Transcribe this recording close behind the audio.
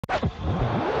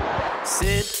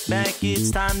Sit back, it's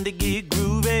time to get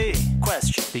groovy.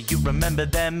 Question, do you remember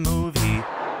that movie?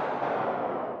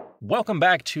 Welcome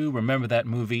back to Remember That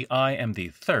Movie. I am the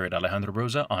third Alejandro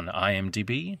Rosa on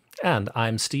IMDb. And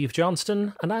I'm Steve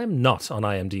Johnston, and I'm not on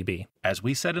IMDb. As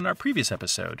we said in our previous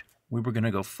episode, we were going to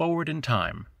go forward in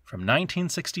time from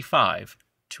 1965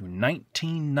 to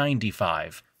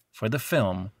 1995 for the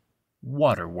film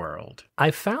Waterworld. I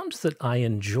found that I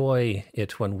enjoy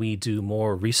it when we do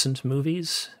more recent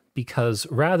movies, because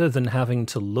rather than having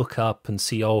to look up and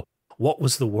see, what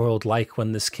was the world like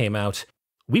when this came out,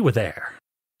 we were there.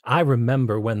 I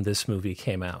remember when this movie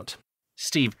came out.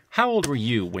 Steve, how old were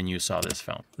you when you saw this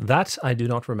film? That I do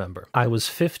not remember. I was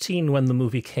 15 when the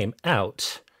movie came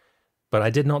out, but I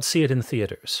did not see it in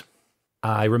theaters.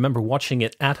 I remember watching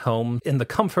it at home in the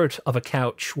comfort of a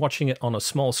couch, watching it on a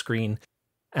small screen,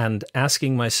 and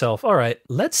asking myself, all right,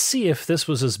 let's see if this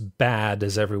was as bad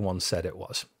as everyone said it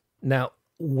was. Now,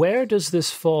 where does this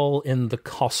fall in the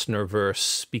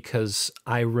Costner-verse? Because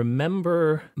I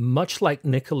remember, much like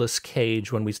Nicolas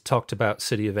Cage when we talked about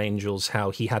City of Angels, how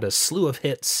he had a slew of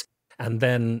hits, and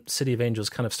then City of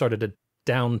Angels kind of started a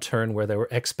downturn where there were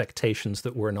expectations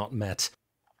that were not met.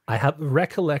 I have a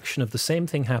recollection of the same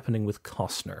thing happening with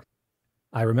Costner.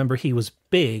 I remember he was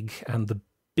big, and the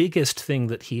biggest thing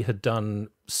that he had done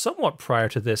somewhat prior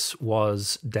to this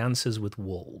was Dances with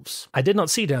Wolves. I did not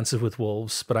see Dances with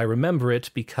Wolves, but I remember it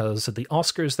because at the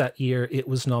Oscars that year, it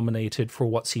was nominated for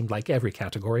what seemed like every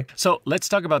category. So let's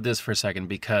talk about this for a second,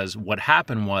 because what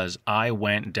happened was I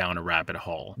went down a rabbit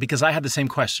hole because I had the same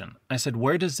question. I said,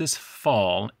 where does this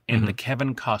fall in the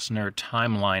Kevin Costner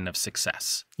timeline of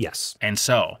success? Yes. And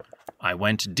so I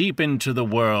went deep into the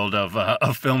world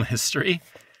of film history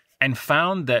and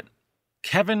found that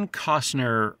Kevin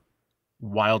Costner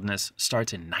wildness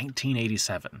starts in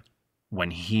 1987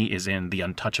 when he is in The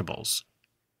Untouchables.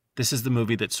 This is the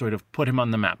movie that sort of put him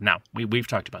on the map. Now, we've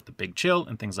talked about The Big Chill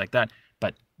and things like that,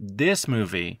 but this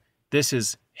movie, this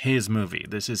is his movie.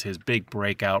 This is his big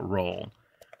breakout role.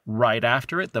 Right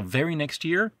after it, the very next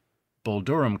year, Bull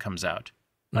Durham comes out.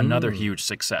 Another huge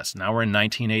success. Now we're in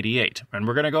 1988, and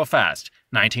we're going to go fast.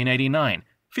 1989,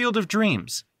 Field of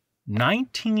Dreams.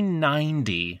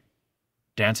 1990,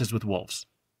 Dances with Wolves.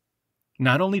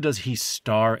 Not only does he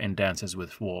star in Dances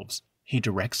with Wolves, he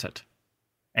directs it.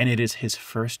 And it is his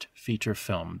first feature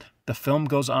film. The film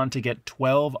goes on to get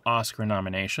 12 Oscar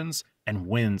nominations and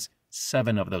wins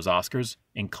 7 of those Oscars,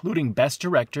 including Best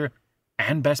Director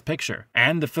and Best Picture.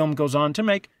 And the film goes on to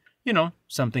make,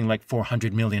 something like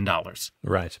 $400 million.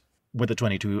 Right. With a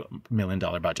 $22 million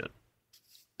budget.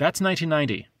 That's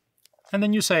 1990. And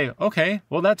then you say, okay,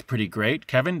 well, that's pretty great.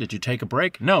 Kevin, did you take a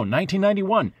break? No,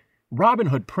 1991, Robin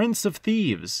Hood, Prince of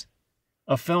Thieves.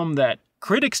 A film that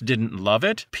critics didn't love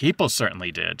it. People certainly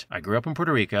did. I grew up in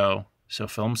Puerto Rico, so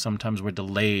films sometimes were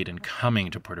delayed in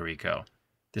coming to Puerto Rico.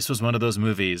 This was one of those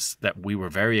movies that we were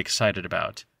very excited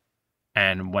about.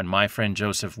 And when my friend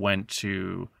Joseph went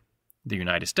to the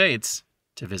United States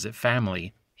to visit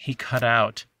family, he cut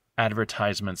out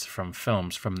advertisements from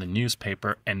films from the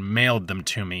newspaper and mailed them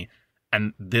to me.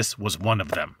 And this was one of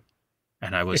them.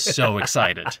 And I was so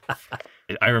excited.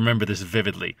 I remember this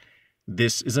vividly.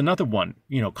 This is another one,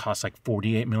 cost like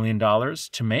 $48 million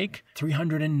to make.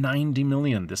 $390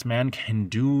 million. This man can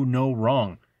do no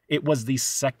wrong. It was the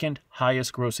second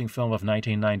highest grossing film of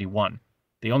 1991.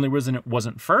 The only reason it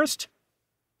wasn't first,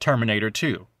 Terminator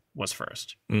 2 was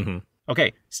first. Mm-hmm.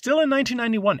 Okay, still in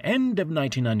 1991, end of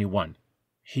 1991,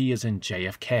 he is in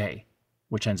JFK,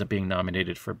 which ends up being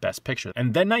nominated for Best Picture.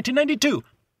 And then 1992,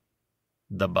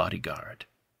 The Bodyguard.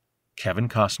 Kevin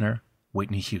Costner,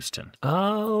 Whitney Houston.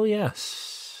 Oh,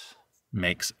 yes.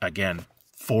 Makes, again,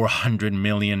 $400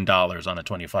 million on a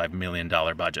 $25 million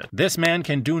budget. This man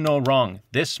can do no wrong.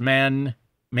 This man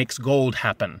makes gold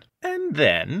happen. And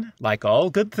then, like all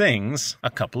good things, a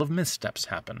couple of missteps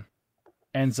happen.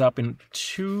 Ends up in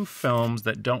 2 films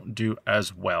that don't do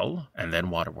as well, and then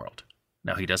Waterworld.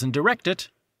 Now, he doesn't direct it,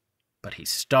 but he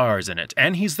stars in it.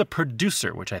 And he's the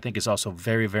producer, which I think is also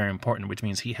very, very important, which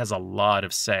means he has a lot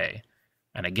of say.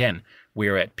 And again,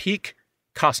 we're at peak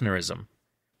Costnerism.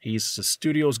 He's the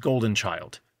studio's golden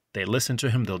child. They listen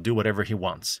to him, they'll do whatever he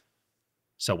wants.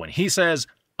 So when he says,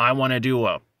 I want to do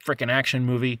a frickin' action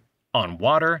movie on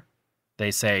water, they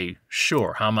say,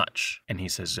 sure, how much? And he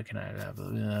says, can I have,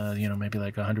 maybe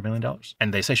like $100 million?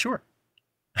 And they say, sure.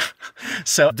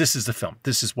 So this is the film.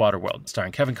 This is Waterworld,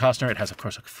 starring Kevin Costner. It has, of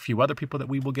course, a few other people that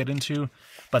we will get into.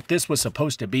 But this was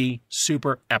supposed to be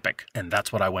super epic. And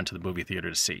that's what I went to the movie theater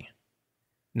to see.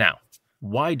 Now,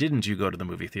 why didn't you go to the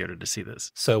movie theater to see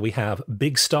this? So we have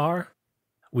big star,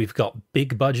 we've got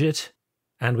big budget,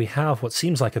 And we have what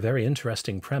seems like a very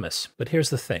interesting premise. But here's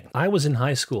the thing. I was in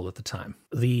high school at the time.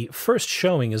 The first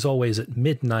showing is always at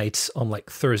midnight on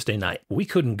like Thursday night. We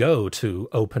couldn't go to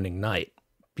opening night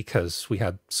because we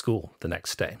had school the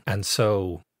next day. And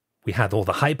so we had all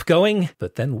the hype going,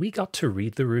 but then we got to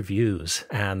read the reviews,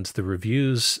 and the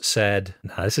reviews said,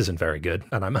 "No, this isn't very good,"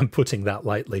 and I'm putting that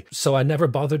lightly. So I never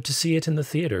bothered to see it in the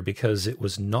theater because it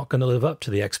was not going to live up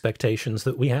to the expectations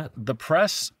that we had. The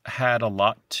press had a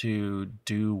lot to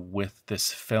do with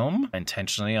this film,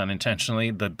 intentionally, unintentionally.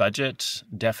 The budget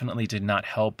definitely did not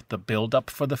help the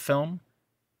build-up for the film,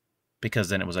 because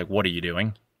then it was like, what are you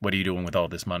doing? What are you doing with all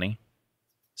this money?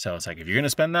 So it's like, if you're going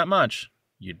to spend that much,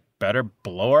 you'd better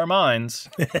blow our minds.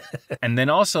 And then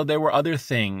also there were other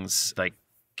things, like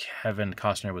Kevin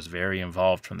Costner was very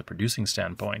involved from the producing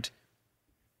standpoint,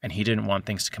 and he didn't want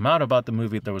things to come out about the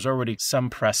movie. There was already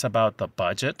some press about the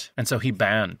budget, and so he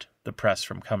banned the press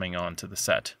from coming onto the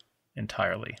set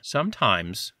entirely.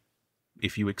 Sometimes,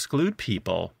 if you exclude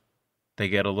people, they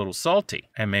get a little salty,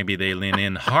 and maybe they lean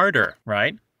in harder,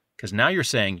 right? Because now you're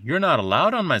saying, you're not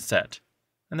allowed on my set.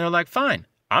 And they're like, fine,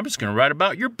 I'm just going to write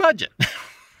about your budget.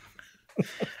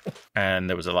 And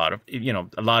there was a lot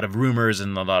of rumors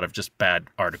and a lot of just bad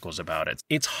articles about it.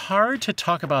 It's hard to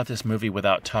talk about this movie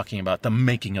without talking about the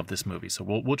making of this movie. So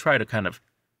we'll try to kind of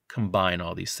combine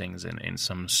all these things in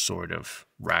some sort of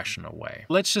rational way.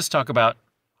 Let's just talk about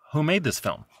who made this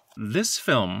film. This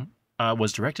film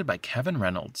was directed by Kevin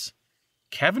Reynolds.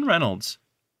 Kevin Reynolds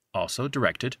also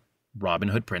directed Robin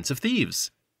Hood, Prince of Thieves.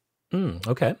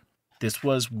 Okay. This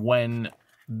was when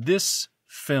this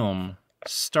film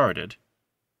started.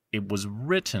 It was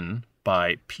written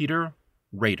by Peter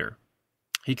Rader.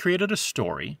 He created a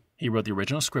story. He wrote the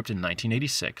original script in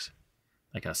 1986,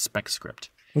 like a spec script.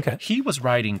 Okay. He was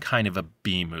writing kind of a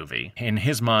B movie. In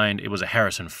his mind, it was a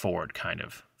Harrison Ford kind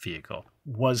of vehicle.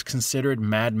 Was considered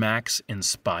Mad Max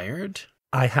inspired.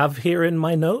 I have here in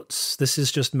my notes, this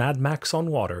is just Mad Max on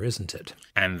water, isn't it?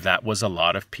 And that was a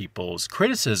lot of people's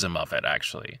criticism of it,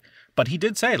 actually. But he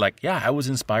did say, like, yeah, I was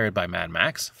inspired by Mad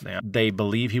Max. They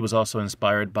believe he was also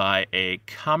inspired by a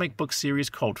comic book series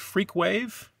called Freak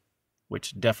Wave,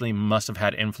 which definitely must have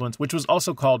had influence, which was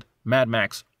also called Mad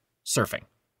Max Surfing.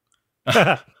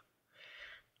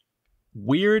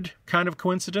 Weird kind of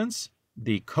coincidence.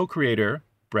 The co-creator,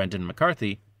 Brendan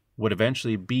McCarthy, would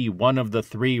eventually be one of the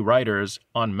 3 writers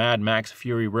on Mad Max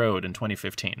Fury Road in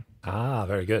 2015. Ah,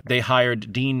 very good. They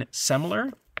hired Dean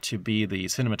Semler to be the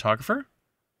cinematographer.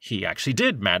 He actually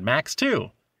did Mad Max 2.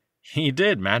 He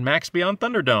did Mad Max Beyond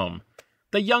Thunderdome,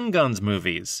 the Young Guns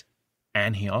movies,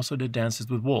 and he also did Dances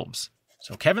with Wolves.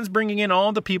 So Kevin's bringing in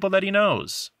all the people that he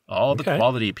knows, all the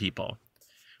quality people.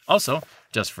 Also,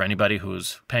 just for anybody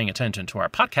who's paying attention to our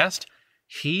podcast,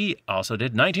 he also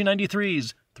did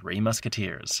 1993's Three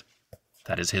Musketeers.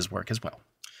 That is his work as well.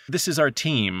 This is our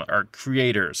team, our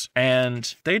creators,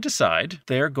 and they decide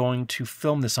they're going to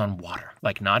film this on water,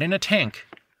 like not in a tank,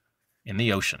 in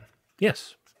the ocean.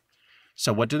 Yes.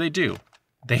 So what do?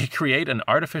 They create an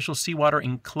artificial seawater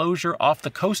enclosure off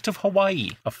the coast of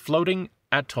Hawaii. A floating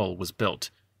atoll was built,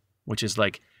 which is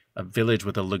like a village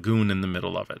with a lagoon in the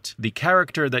middle of it. The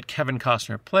character that Kevin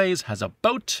Costner plays has a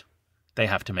boat. They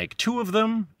have to make 2 of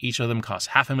them. Each of them costs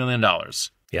 $500,000.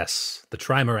 Yes, the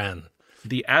trimaran.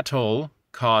 The atoll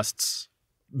costs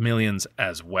millions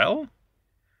as well.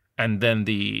 And then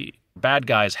the bad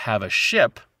guys have a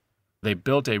ship. They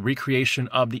built a recreation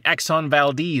of the Exxon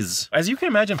Valdez. As you can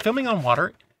imagine, filming on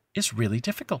water is really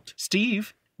difficult.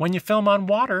 Steve, when you film on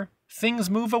water, things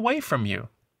move away from you.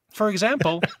 For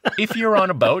example, if you're on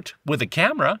a boat with a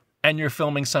camera and you're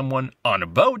filming someone on a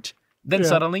boat, then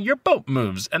suddenly your boat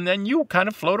moves and then you kind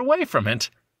of float away from it.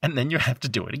 And then you have to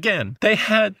do it again. They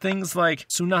had things like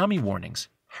tsunami warnings,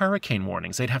 hurricane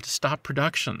warnings. They'd have to stop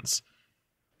productions.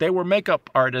 They were makeup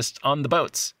artists on the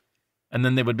boats. And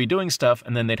then they would be doing stuff,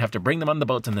 and then they'd have to bring them on the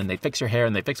boats, and then they'd fix your hair,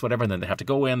 and they'd fix whatever, and then they'd have to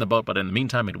go away on the boat. But in the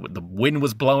meantime, the wind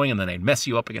was blowing, and then they'd mess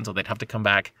you up again, so they'd have to come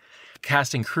back.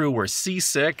 Cast and crew were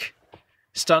seasick.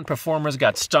 Stunt performers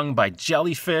got stung by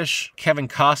jellyfish. Kevin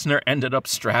Costner ended up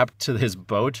strapped to his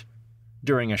boat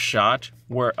during a shot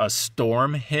where a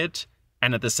storm hit.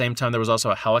 And at the same time, there was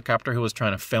also a helicopter who was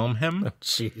trying to film him. Oh,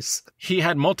 jeez. He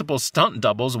had multiple stunt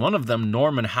doubles. One of them,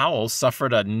 Norman Howell,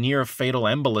 suffered a near-fatal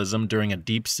embolism during a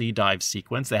deep-sea dive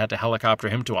sequence. They had to helicopter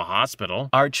him to a hospital.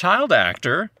 Our child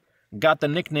actor got the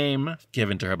nickname,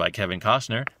 given to her by Kevin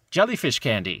Costner, Jellyfish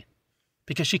Candy,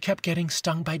 because she kept getting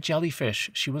stung by jellyfish.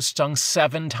 She was stung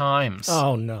 7 times.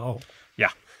 Oh, no.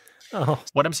 Yeah. Oh.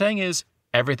 What I'm saying is,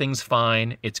 everything's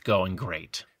fine. It's going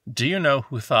great. Do you know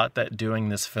who thought that doing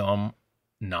this film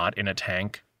not in a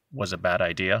tank was a bad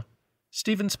idea?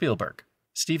 Steven Spielberg.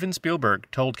 Steven Spielberg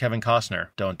told Kevin Costner,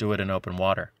 don't do it in open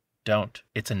water. Don't.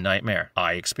 It's a nightmare.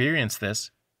 I experienced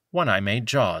this when I made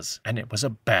Jaws, and it was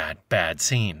a bad, bad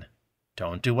scene.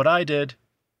 Don't do what I did.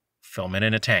 Film it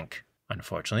in a tank.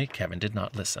 Unfortunately, Kevin did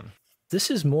not listen. This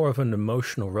is more of an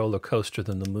emotional roller coaster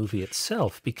than the movie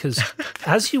itself, because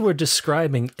as you were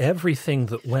describing everything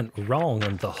that went wrong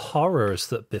and the horrors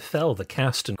that befell the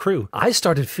cast and crew, I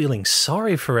started feeling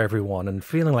sorry for everyone and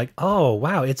feeling like, oh,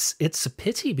 wow, it's a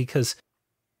pity because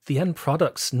the end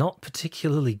product's not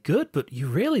particularly good, but you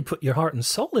really put your heart and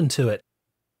soul into it.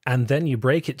 And then you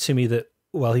break it to me that,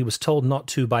 well, he was told not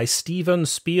to by Steven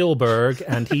Spielberg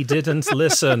and he didn't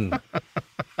listen.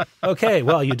 Okay,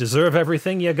 well, you deserve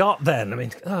everything you got then. I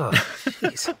mean, oh,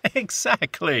 jeez.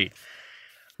 Exactly.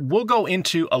 We'll go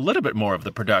into a little bit more of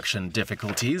the production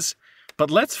difficulties, but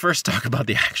let's first talk about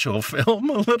the actual film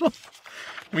a little,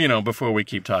 before we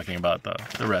keep talking about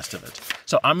the rest of it.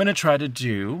 So I'm going to try to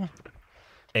do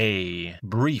a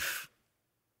brief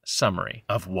summary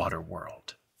of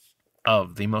Waterworld,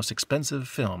 of the most expensive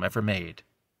film ever made,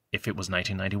 if it was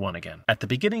 1991 again. At the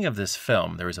beginning of this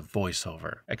film, there is a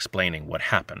voiceover explaining what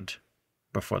happened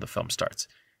before the film starts.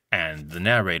 And the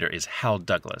narrator is Hal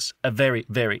Douglas, a very,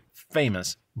 very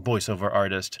famous voiceover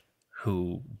artist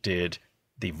who did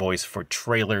the voice for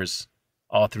trailers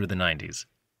all through the 90s,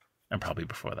 and probably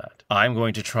before that. I'm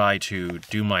going to try to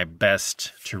do my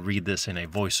best to read this in a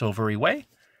voiceover-y way.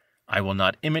 I will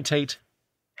not imitate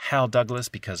Hal Douglas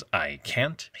because I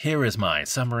can't. Here is my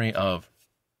summary of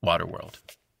Waterworld.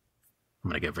 I'm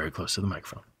going to get very close to the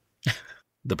microphone.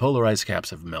 The polar ice caps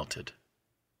have melted.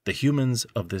 The humans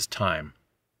of this time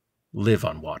live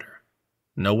on water.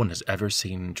 No one has ever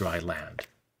seen dry land,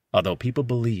 although people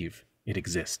believe it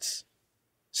exists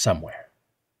somewhere.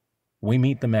 We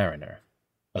meet the mariner,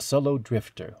 a solo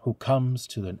drifter who comes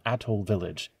to an atoll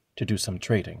village to do some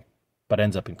trading, but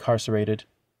ends up incarcerated,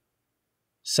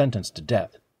 sentenced to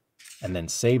death, and then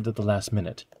saved at the last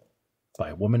minute by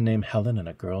a woman named Helen and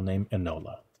a girl named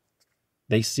Enola.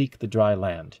 They seek the dry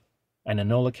land, and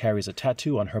Enola carries a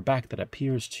tattoo on her back that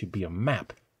appears to be a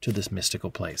map to this mystical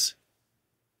place.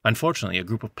 Unfortunately, a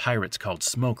group of pirates called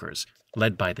Smokers,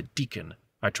 led by the Deacon,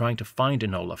 are trying to find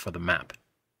Enola for the map.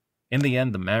 In the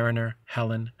end, the mariner,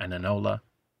 Helen, and Enola,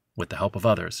 with the help of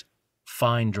others,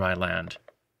 find dry land.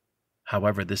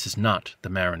 However, this is not the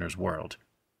mariner's world.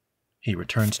 He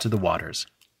returns to the waters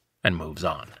and moves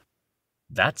on.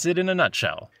 That's it in a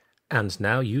nutshell. And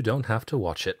now you don't have to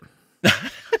watch it.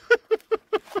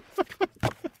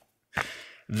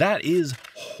 That is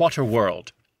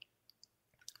Waterworld.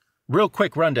 Real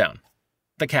quick rundown.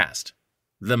 The cast.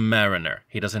 The Mariner.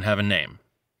 He doesn't have a name.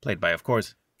 Played by, of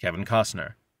course, Kevin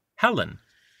Costner. Helen.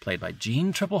 Played by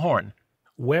Jeanne Triplehorn.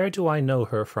 Where do I know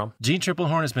her from? Jeanne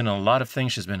Triplehorn has been in a lot of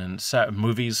things. She's been in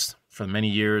movies for many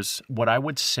years. What I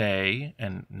would say,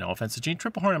 and no offense to Jeanne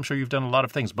Triplehorn, I'm sure you've done a lot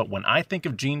of things, but when I think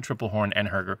of Jeanne Triplehorn and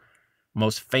her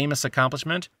most famous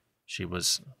accomplishment, she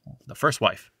was the first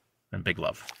wife in Big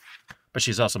Love. But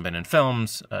she's also been in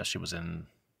films. She was in,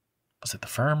 was it The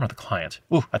Firm or The Client?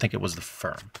 Ooh, I think it was The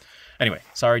Firm. Anyway,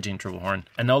 sorry, Jeanne Triplehorn.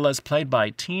 Enola is played by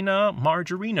Tina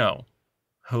Marjorino,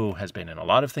 who has been in a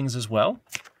lot of things as well.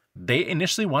 They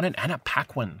initially wanted Anna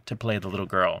Paquin to play the little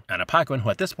girl. Anna Paquin, who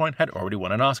at this point had already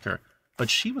won an Oscar, but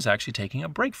she was actually taking a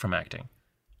break from acting.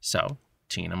 So,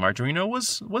 Tina Marjorino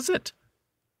was it.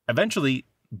 Eventually,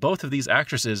 both of these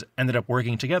actresses ended up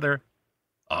working together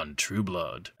on True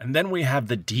Blood. And then we have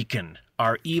the Deacon,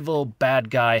 our evil bad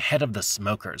guy head of the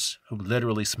Smokers, who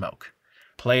literally smoke,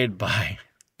 played by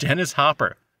Dennis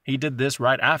Hopper. He did this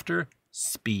right after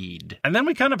Speed. And then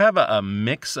we kind of have a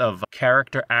mix of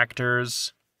character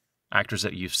actors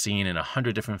that you've seen in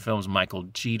 100 different films. Michael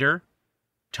Jeter,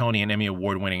 Tony and Emmy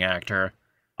award-winning actor.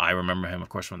 I remember him, of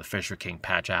course, from The Fisher King,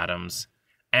 Patch Adams.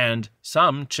 And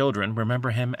some children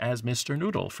remember him as Mr.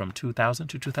 Noodle from 2000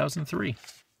 to 2003.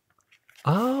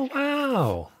 Oh,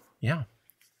 wow. Yeah.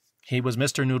 He was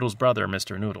Mr. Noodle's brother,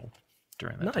 Mr. Noodle,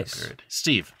 during that time period.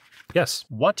 Steve. Yes.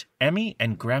 What Emmy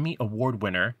and Grammy award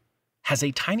winner has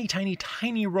a tiny, tiny,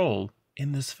 tiny role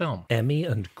in this film? Emmy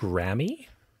and Grammy?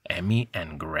 Emmy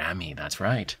and Grammy, that's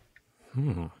right.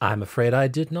 I'm afraid I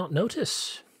did not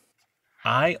notice.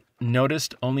 I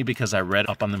noticed only because I read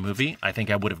up on the movie. I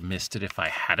think I would have missed it if I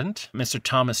hadn't. Mr.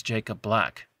 Thomas Jacob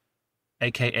Black,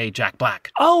 a.k.a. Jack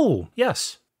Black. Oh,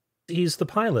 yes. He's the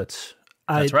pilot.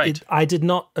 That's right. I did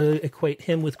not equate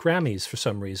him with Grammys for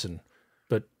some reason.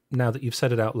 But now that you've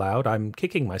said it out loud, I'm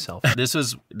kicking myself. This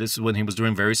is when he was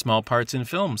doing very small parts in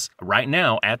films. Right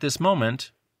now, at this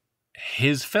moment,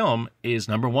 his film is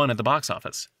 #1 at the box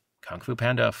office. Kung Fu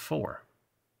Panda 4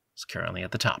 is currently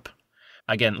at the top.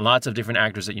 Again, lots of different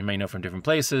actors that you may know from different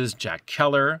places. Jack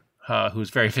Keller, who's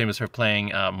very famous for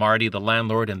playing Marty, the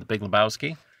landlord in The Big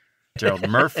Lebowski. Gerald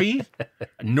Murphy.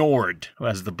 Nord, who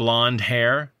has the blonde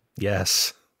hair.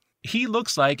 Yes. He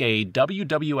looks like a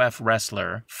WWF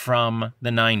wrestler from the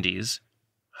 90s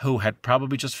who had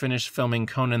probably just finished filming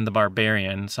Conan the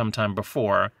Barbarian sometime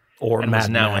before Or and Mad was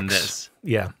now in Max. this.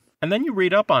 Yeah. And then you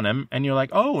read up on him and you're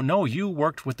like, oh, no, you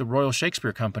worked with the Royal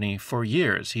Shakespeare Company for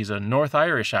years. He's a North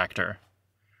Irish actor.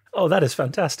 Oh, that is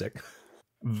fantastic.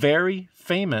 Very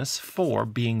famous for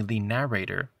being the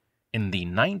narrator in the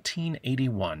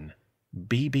 1981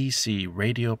 BBC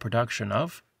radio production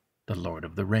of The Lord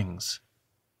of the Rings.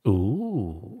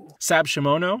 Ooh. Sab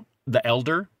Shimono, the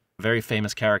Elder, very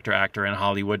famous character actor in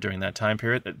Hollywood during that time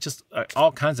period. Just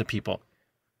all kinds of people.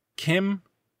 Kim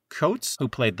Coates, who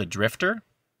played the Drifter,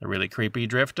 the really creepy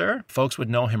Drifter. Folks would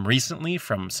know him recently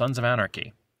from Sons of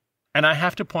Anarchy. And I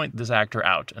have to point this actor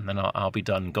out, and then I'll be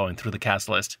done going through the cast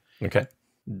list. Okay.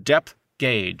 Depth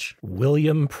Gauge.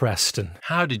 William Preston.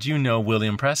 How did you know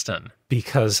William Preston?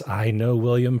 Because I know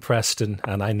William Preston,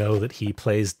 and I know that he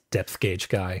plays Depth Gauge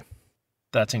Guy.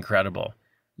 That's incredible.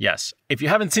 Yes. If you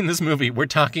haven't seen this movie, we're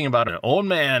talking about an old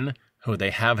man who they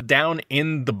have down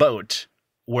in the boat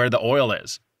where the oil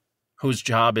is, whose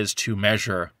job is to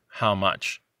measure how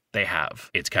much they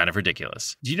have. It's kind of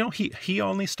ridiculous. Do you know he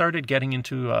only started getting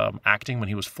into acting when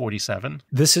he was 47?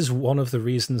 This is one of the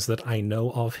reasons that I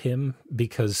know of him,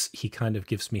 because he kind of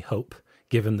gives me hope,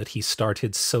 given that he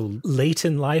started so late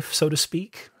in life, so to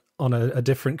speak, on a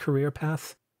different career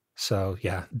path. So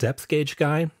yeah, Depth Gauge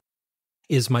Guy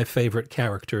is my favorite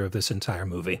character of this entire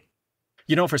movie.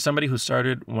 You know, for somebody who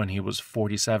started when he was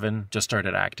 47, just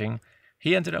started acting,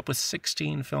 he ended up with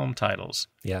 16 film titles.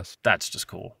 Yes. That's just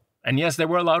cool. And yes, there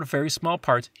were a lot of very small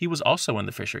parts. He was also in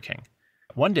The Fisher King.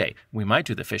 One day, we might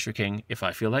do The Fisher King if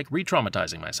I feel like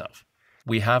re-traumatizing myself.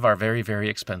 We have our very, very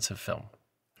expensive film.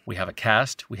 We have a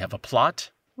cast. We have a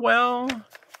plot. Well,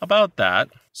 about that.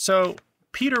 So,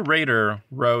 Peter Rader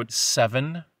wrote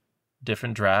 7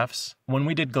 different drafts. When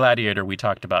we did Gladiator, we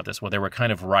talked about this, where they were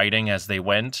kind of writing as they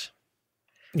went.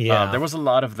 Yeah. There was a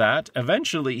lot of that.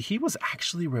 Eventually, he was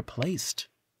actually replaced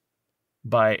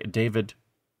by David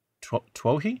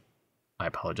Twohy. I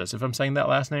apologize if I'm saying that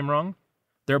last name wrong.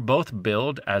 They're both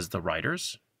billed as the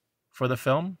writers for the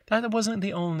film. That wasn't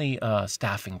the only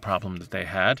staffing problem that they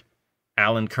had.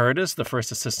 Alan Curtis, the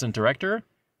first assistant director,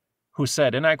 who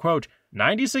said, and I quote,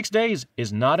 96 days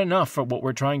is not enough for what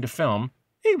we're trying to film,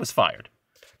 he was fired.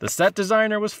 The set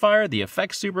designer was fired, the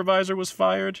effects supervisor was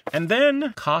fired, and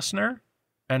then Costner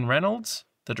and Reynolds,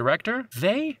 the director,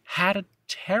 they had a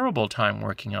terrible time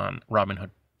working on Robin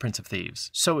Hood, Prince of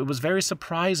Thieves. So it was very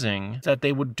surprising that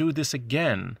they would do this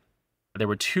again. There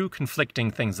were 2 conflicting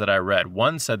things that I read.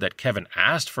 One said that Kevin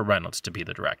asked for Reynolds to be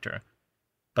the director.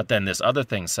 But then this other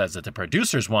thing says that the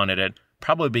producers wanted it,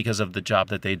 probably because of the job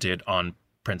that they did on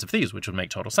Prince of Thieves, which would make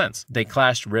total sense. They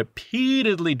clashed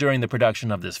repeatedly during the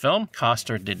production of this film.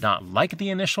 Costner did not like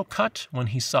the initial cut when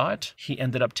he saw it. He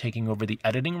ended up taking over the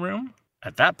editing room.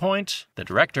 At that point, the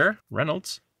director,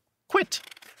 Reynolds, quit,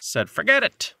 said forget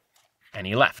it. And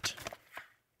he left.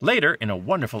 Later, in a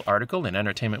wonderful article in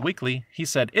Entertainment Weekly, he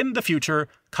said, in the future,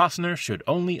 Costner should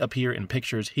only appear in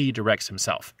pictures he directs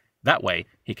himself. That way,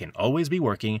 he can always be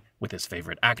working with his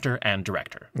favorite actor and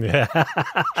director. Yeah.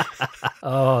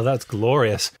 Oh, that's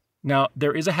glorious. Now,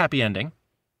 there is a happy ending.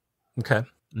 Okay.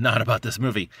 Not about this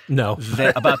movie. No.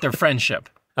 About their friendship.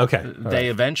 Okay. They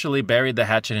eventually buried the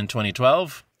hatchet in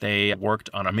 2012. They worked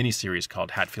on a miniseries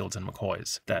called Hatfields and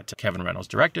McCoys that Kevin Reynolds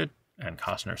directed and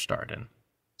Costner starred in.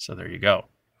 So there you go.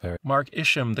 Mark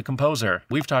Isham, the composer.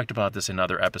 We've talked about this in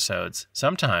other episodes.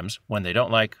 Sometimes, when they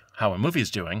don't like how a movie's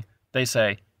doing, they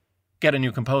say, get a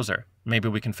new composer. Maybe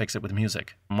we can fix it with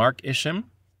music. Mark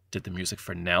Isham did the music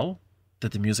for Nell,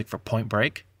 did the music for Point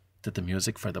Break, did the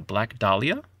music for The Black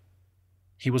Dahlia.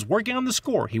 He was working on the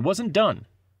score. He wasn't done.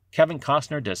 Kevin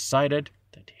Costner decided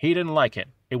that he didn't like it.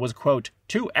 It was, quote,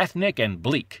 too ethnic and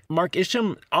bleak. Mark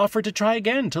Isham offered to try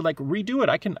again to redo it.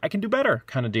 I can do better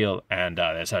kind of deal. And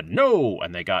they said no.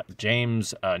 And they got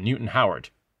James Newton Howard,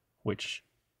 which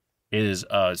is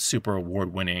a super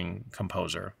award-winning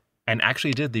composer, and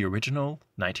actually did the original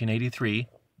 1983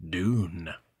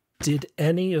 Dune. Did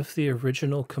any of the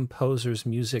original composer's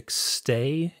music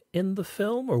stay in the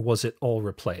film, or was it all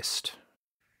replaced?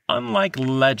 Unlike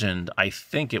Legend, I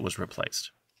think it was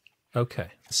replaced. Okay.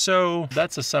 So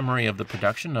that's a summary of the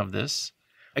production of this,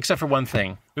 except for one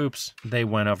thing. Oops, they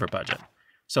went over budget.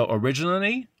 So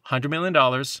originally, $100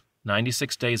 million,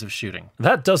 96 days of shooting.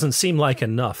 That doesn't seem like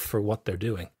enough for what they're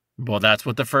doing. Well, that's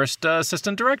what the first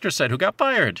assistant director said, who got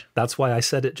fired. That's why I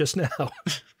said it just now.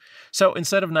 So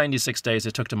instead of 96 days,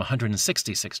 it took them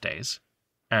 166 days.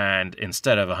 And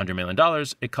instead of $100 million,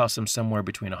 it cost them somewhere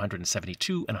between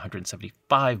 $172 and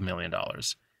 $175 million.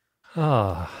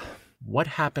 What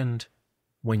happened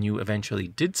when you eventually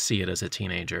did see it as a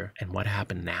teenager, and what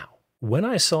happened now? When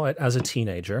I saw it as a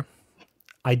teenager,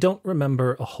 I don't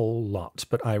remember a whole lot,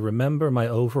 but I remember my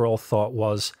overall thought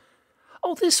was,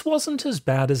 oh, this wasn't as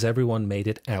bad as everyone made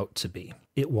it out to be.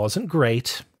 It wasn't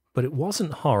great, but it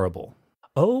wasn't horrible.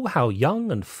 Oh, how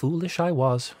young and foolish I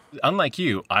was. Unlike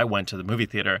you, I went to the movie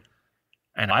theater,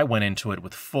 and I went into it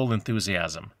with full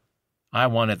enthusiasm. I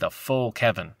wanted the full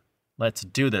Kevin. Let's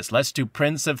do this. Let's do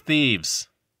Prince of Thieves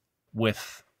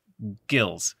with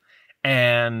gills.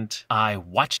 And I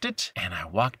watched it, and I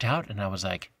walked out, and I was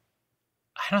like,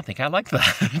 I don't think I like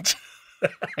that.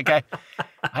 Like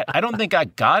I don't think I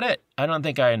got it. I don't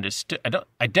think I understood.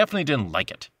 I definitely didn't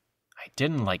like it. I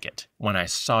didn't like it. When I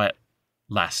saw it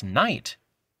last night,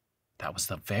 that was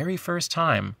the very first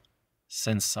time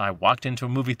since I walked into a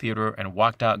movie theater and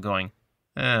walked out going,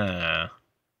 that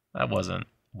wasn't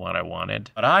what I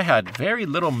wanted. But I had very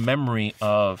little memory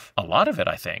of a lot of it,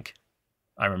 I think.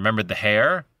 I remembered the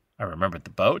hair. I remembered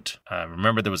the boat. I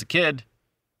remembered there was a kid,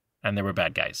 and there were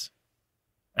bad guys.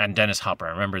 And Dennis Hopper.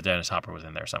 I remember Dennis Hopper was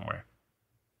in there somewhere.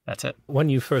 That's it. When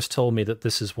you first told me that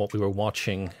this is what we were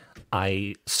watching,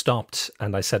 I stopped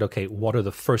and I said, okay, what are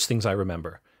the first things I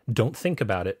remember? Don't think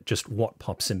about it, just what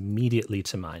pops immediately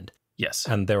to mind. Yes.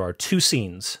 And there are two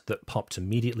scenes that popped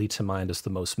immediately to mind as the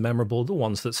most memorable, the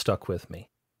ones that stuck with me.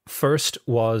 First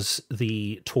was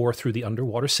the tour through the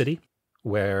underwater city,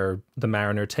 where the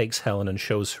mariner takes Helen and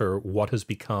shows her what has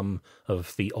become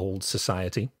of the old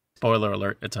society. Spoiler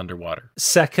alert, it's underwater.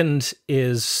 Second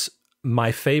is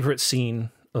my favorite scene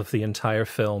of the entire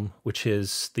film, which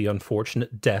is the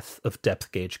unfortunate death of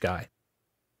Depth Gauge Guy.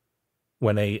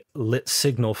 When a lit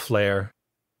signal flare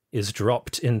is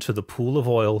dropped into the pool of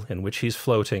oil in which he's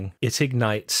floating, it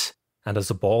ignites, and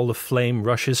as a ball of flame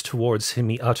rushes towards him,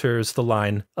 he utters the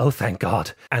line, "Oh, thank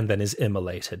God," and then is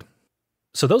immolated.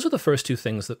 So those are the first two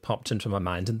things that popped into my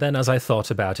mind. And then as I thought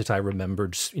about it, I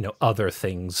remembered, other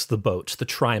things, the boat, the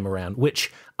trimaran,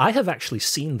 which I have actually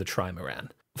seen the trimaran.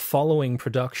 Following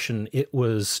production, it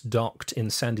was docked in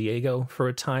San Diego for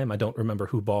a time. I don't remember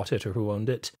who bought it or who owned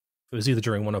it. It was either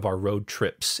during one of our road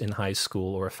trips in high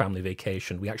school or a family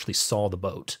vacation. We actually saw the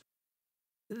boat.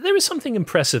 There is something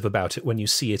impressive about it when you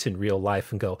see it in real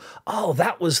life and go, oh,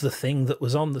 that was the thing that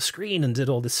was on the screen and did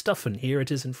all this stuff, and here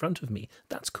it is in front of me.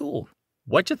 That's cool.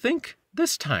 What'd you think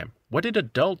this time? What did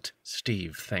adult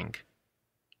Steve think?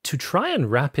 To try and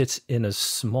wrap it in as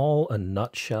small a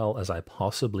nutshell as I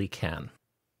possibly can,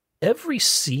 every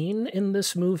scene in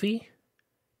this movie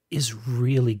is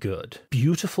really good.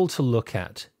 Beautiful to look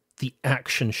at. The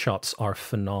action shots are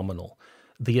phenomenal.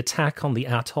 The attack on the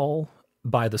atoll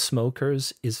by the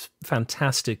smokers is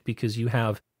fantastic because you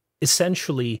have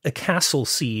essentially a castle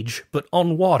siege, but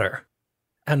on water.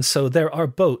 And so there are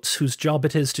boats whose job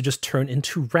it is to just turn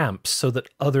into ramps so that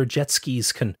other jet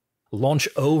skis can launch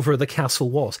over the castle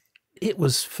walls. It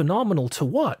was phenomenal to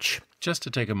watch. Just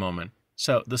to take a moment.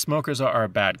 So the smokers are our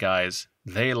bad guys.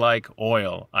 They like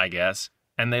oil, I guess.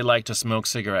 And they like to smoke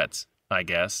cigarettes, I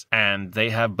guess. And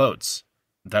they have boats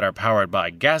that are powered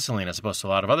by gasoline as opposed to a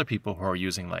lot of other people who are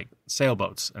using like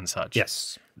sailboats and such.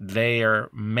 Yes. Their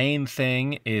main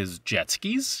thing is jet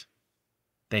skis.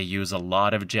 They use a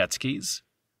lot of jet skis.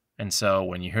 And so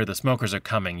when you hear the smokers are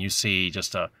coming, you see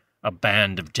just a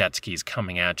band of jet skis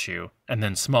coming at you, and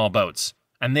then small boats.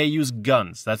 And they use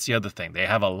guns. That's the other thing. They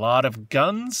have a lot of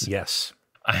guns. Yes.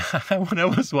 When I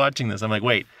was watching this, I'm like,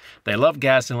 wait, they love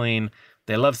gasoline,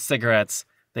 they love cigarettes,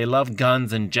 they love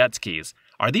guns and jet skis.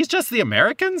 Are these just the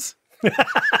Americans?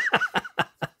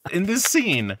 In this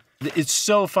scene, it's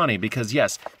so funny because,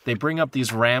 yes, they bring up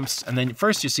these ramps, and then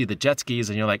first you see the jet skis,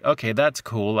 and you're like, okay, that's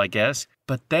cool, I guess.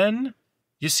 But then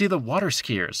you see the water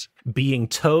skiers. Being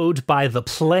towed by the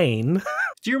plane.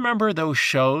 Do you remember those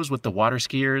shows with the water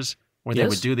skiers where they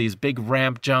would do these big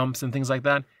ramp jumps and things like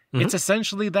that? Mm-hmm. It's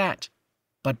essentially that,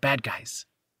 but bad guys.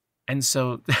 And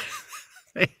so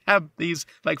they have these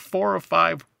like 4 or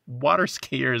 5 water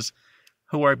skiers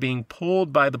who are being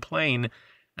pulled by the plane,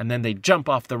 and then they jump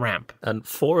off the ramp. And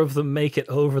 4 of them make it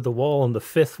over the wall, and the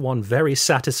 5th one very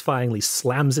satisfyingly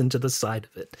slams into the side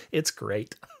of it. It's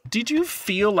great. Did you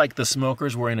feel like the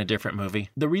smokers were in a different movie?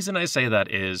 The reason I say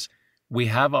that is we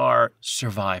have our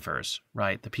survivors,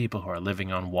 right? The people who are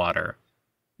living on water.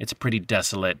 It's pretty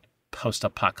desolate,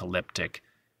 post-apocalyptic.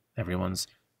 Everyone's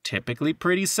typically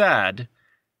pretty sad.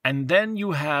 And then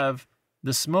you have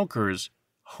the smokers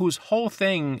whose whole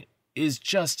thing is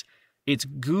just, it's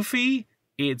goofy,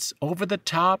 it's over the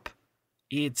top,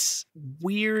 It's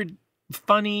weird,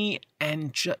 funny,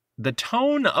 and the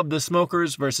tone of the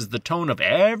smokers versus the tone of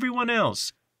everyone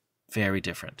else, very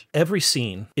different. Every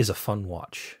scene is a fun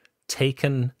watch,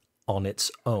 taken on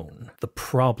its own. The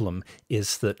problem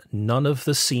is that none of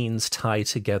the scenes tie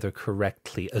together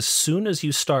correctly. As soon as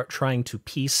you start trying to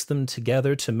piece them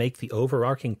together to make the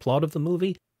overarching plot of the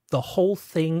movie, the whole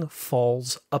thing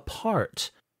falls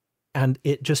apart. And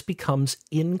it just becomes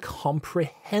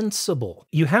incomprehensible.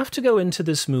 You have to go into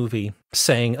this movie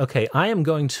saying, okay, I am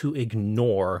going to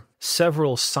ignore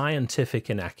several scientific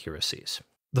inaccuracies.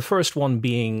 The first one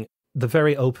being the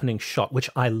very opening shot, which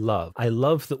I love. I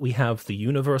love that we have the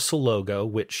Universal logo,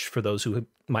 which, for those who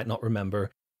might not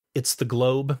remember, it's the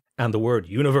globe and the word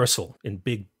Universal in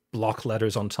big block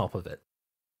letters on top of it.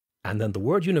 And then the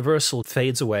word Universal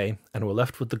fades away, and we're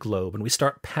left with the globe, and we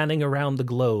start panning around the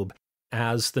globe.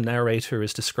 As the narrator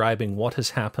is describing what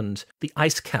has happened, the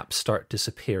ice caps start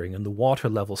disappearing, and the water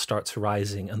level starts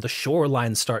rising, and the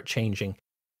shorelines start changing,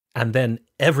 and then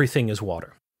everything is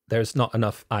water. There's not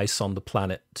enough ice on the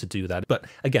planet to do that. But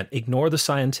again, ignore the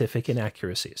scientific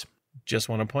inaccuracies. Just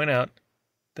want to point out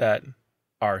that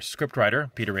our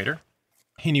scriptwriter, Peter Rader,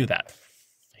 he knew that.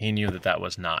 He knew that that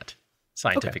was not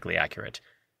scientifically accurate.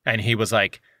 And he was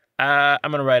like, I'm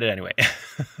going to write it anyway.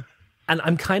 And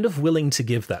I'm kind of willing to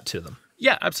give that to them.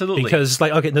 Yeah, absolutely. Because,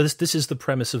 like, okay, no, this is the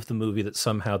premise of the movie, that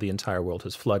somehow the entire world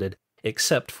has flooded,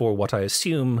 except for what I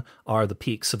assume are the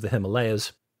peaks of the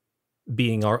Himalayas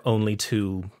being our only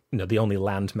two, the only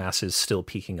land masses still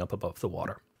peaking up above the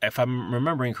water. If I'm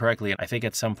remembering correctly, I think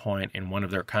at some point in one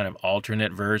of their kind of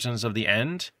alternate versions of the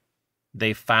end,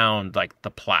 they found, like,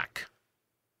 the plaque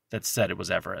that said it was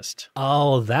Everest.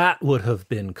 Oh, that would have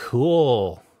been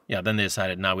cool. Yeah, then they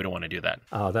decided, no, we don't want to do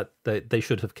that. They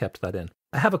should have kept that in.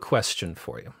 I have a question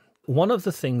for you. One of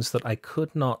the things that I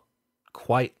could not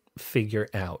quite figure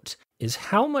out is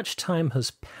how much time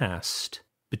has passed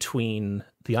between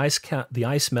the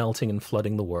ice melting and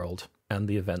flooding the world and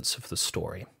the events of the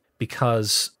story.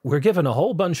 Because we're given a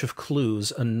whole bunch of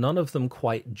clues and none of them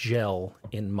quite gel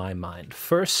in my mind.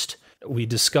 First, we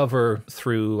discover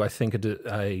through, I think,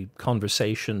 a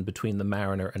conversation between the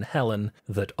mariner and Helen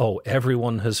that,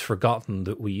 everyone has forgotten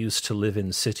that we used to live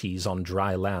in cities on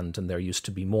dry land and there used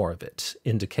to be more of it,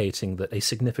 indicating that a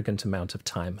significant amount of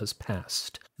time has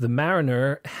passed. The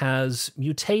mariner has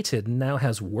mutated and now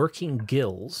has working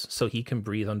gills so he can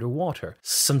breathe underwater.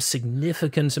 Some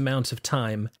significant amount of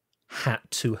time had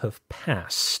to have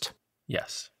passed.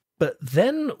 Yes. But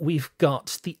then we've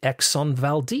got the Exxon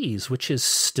Valdez, which is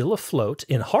still afloat,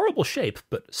 in horrible shape,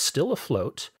 but still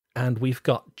afloat. And we've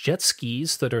got jet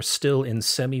skis that are still in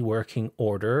semi-working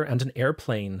order, and an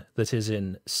airplane that is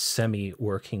in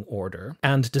semi-working order.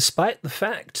 And despite the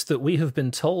fact that we have been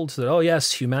told that,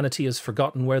 yes, humanity has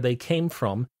forgotten where they came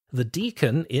from, the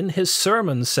deacon in his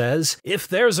sermon says, if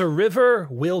there's a river,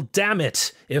 we'll dam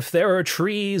it. If there are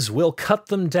trees, we'll cut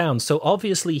them down. So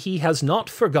obviously he has not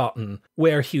forgotten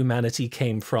where humanity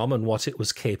came from and what it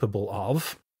was capable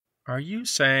of. Are you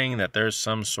saying that there's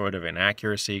some sort of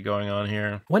inaccuracy going on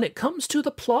here? When it comes to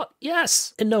the plot,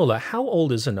 yes. Enola, how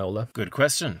old is Enola? Good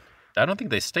question. I don't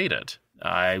think they stated.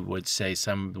 I would say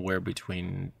somewhere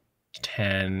between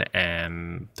 10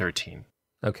 and 13.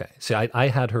 Okay, see, I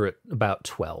had her at about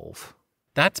 12.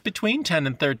 That's between 10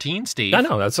 and 13, Steve. I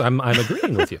know, I'm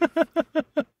agreeing with you.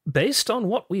 Based on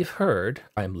what we've heard,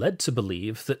 I'm led to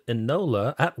believe that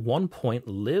Enola at one point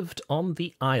lived on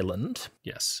the island.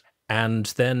 Yes. And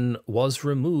then was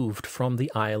removed from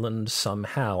the island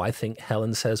somehow. I think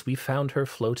Helen says we found her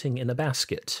floating in a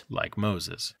basket. Like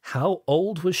Moses. How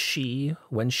old was she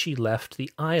when she left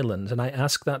the island? And I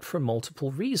ask that for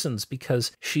multiple reasons,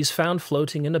 because she's found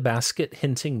floating in a basket,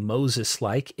 hinting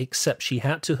Moses-like, except she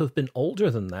had to have been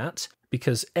older than that,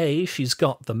 because A, she's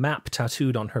got the map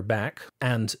tattooed on her back,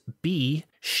 and B,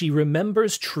 she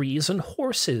remembers trees and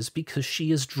horses because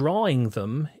she is drawing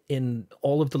them in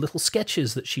all of the little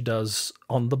sketches that she does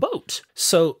on the boat.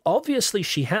 So obviously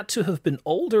she had to have been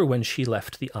older when she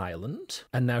left the island,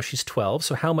 and now she's 12,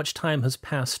 so how much time has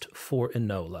passed for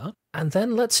Enola? And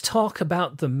then let's talk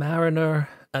about the mariner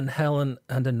and Helen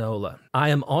and Enola. I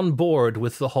am on board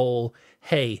with the whole,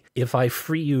 hey, if I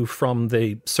free you from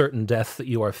the certain death that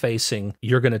you are facing,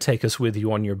 you're going to take us with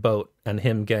you on your boat, and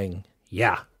him going,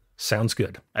 yeah. Sounds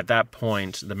good. At that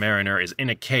point, the mariner is in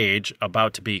a cage,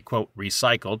 about to be, quote,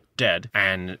 recycled, dead,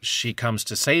 and she comes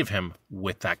to save him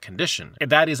with that condition.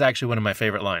 That is actually one of my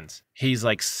favorite lines. He's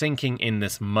like sinking in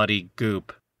this muddy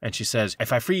goop, and she says,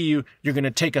 if I free you, you're going to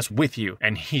take us with you.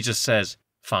 And he just says,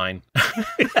 fine.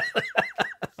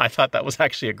 I thought that was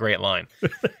actually a great line.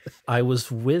 I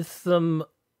was with them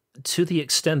to the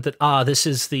extent that, this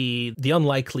is the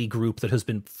unlikely group that has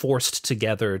been forced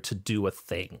together to do a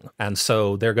thing. And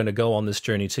so they're going to go on this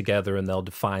journey together and they'll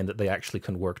define that they actually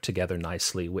can work together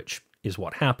nicely, which is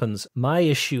what happens. My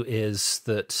issue is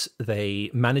that they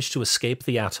manage to escape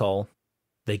the atoll,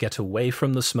 they get away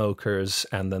from the smokers,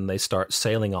 and then they start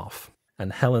sailing off.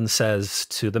 And Helen says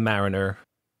to the mariner,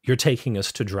 "You're taking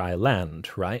us to dry land,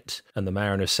 right?" And the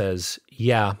mariner says,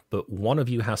 "Yeah, but one of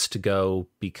you has to go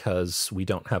because we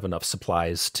don't have enough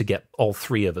supplies to get all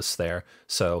three of us there.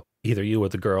 So either you or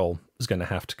the girl is going to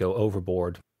have to go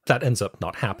overboard." That ends up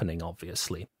not happening,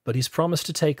 obviously. But he's promised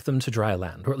to take them to dry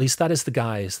land, or at least that is the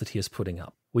guise that he is putting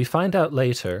up. We find out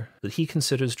later that he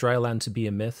considers dry land to be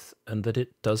a myth and that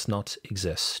it does not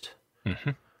exist.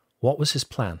 Mm-hmm. What was his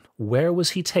plan? Where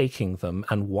was he taking them,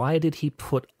 and why did he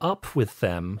put up with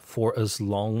them for as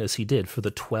long as he did, for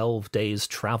the 12 days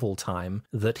travel time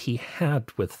that he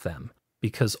had with them?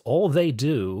 Because all they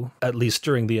do, at least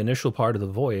during the initial part of the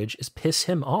voyage, is piss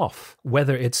him off.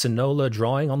 Whether it's Enola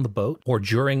drawing on the boat, or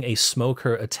during a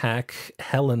smoker attack,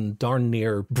 Helen darn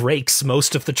near breaks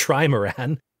most of the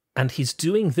trimaran. And he's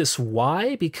doing this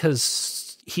why?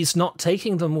 Because he's not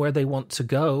taking them where they want to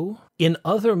go. In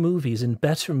other movies, in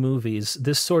better movies,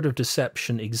 this sort of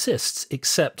deception exists,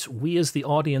 except we as the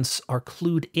audience are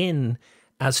clued in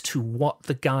as to what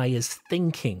the guy is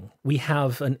thinking. We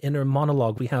have an inner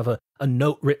monologue. We have a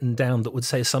note written down that would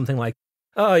say something like,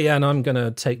 "Oh yeah, and I'm going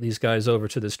to take these guys over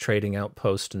to this trading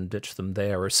outpost and ditch them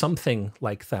there," or something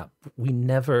like that. We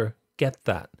never get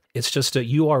that. It's just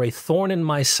you are a thorn in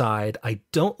my side. I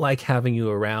don't like having you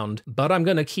around, but I'm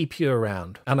going to keep you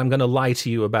around, and I'm going to lie to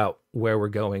you about where we're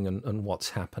going and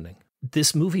what's happening.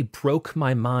 This movie broke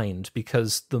my mind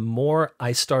because the more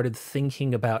I started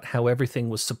thinking about how everything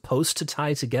was supposed to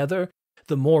tie together,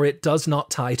 the more it does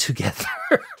not tie together.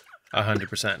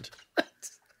 100%.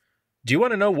 Do you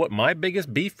want to know what my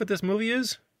biggest beef with this movie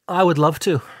is? I would love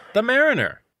to. The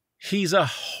mariner. He's a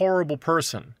horrible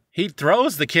person. He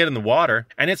throws the kid in the water,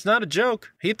 and it's not a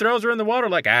joke. He throws her in the water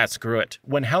like, screw it.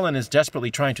 When Helen is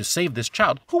desperately trying to save this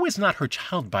child, who is not her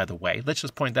child, by the way. Let's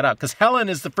just point that out, because Helen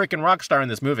is the freaking rock star in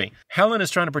this movie. Helen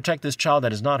is trying to protect this child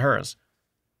that is not hers.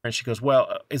 And she goes,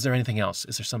 "Well, is there anything else?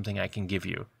 Is there something I can give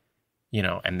you?"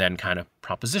 And then kind of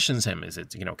propositions him. Is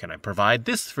it, can I provide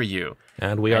this for you?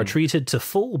 And we are treated to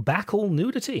full backle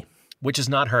nudity. Which is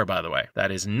not her, by the way.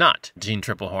 That is not Jeanne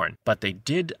Triplehorn. But they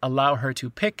did allow her to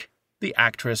pick the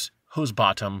actress whose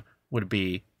bottom would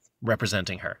be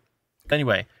representing her.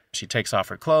 Anyway, she takes off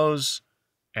her clothes,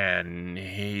 and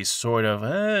he's sort of,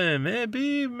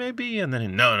 maybe, and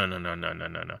then,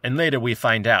 no. And later we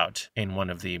find out in one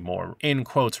of the more, in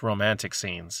quotes, romantic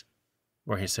scenes,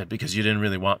 where he said, "Because you didn't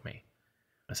really want me."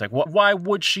 It's like, why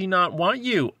would she not want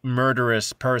you,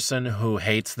 murderous person who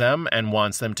hates them and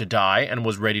wants them to die and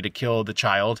was ready to kill the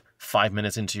child 5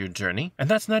 minutes into your journey? And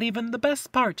that's not even the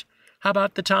best part. How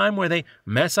about the time where they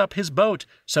mess up his boat,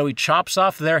 so he chops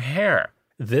off their hair?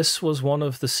 This was one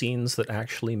of the scenes that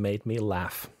actually made me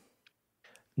laugh.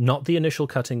 Not the initial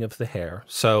cutting of the hair.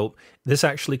 So this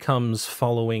actually comes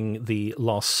following the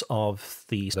loss of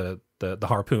the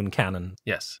harpoon cannon.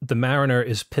 Yes. The mariner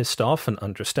is pissed off, and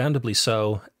understandably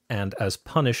so, and as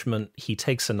punishment, he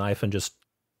takes a knife and just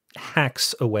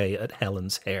hacks away at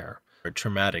Helen's hair. A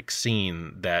traumatic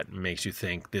scene that makes you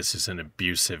think this is an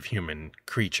abusive human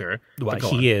creature. Well,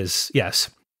 he is,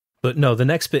 yes. But no, the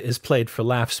next bit is played for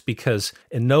laughs because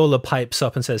Enola pipes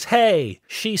up and says, "Hey,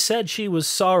 she said she was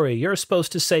sorry. You're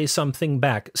supposed to say something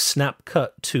back." Snap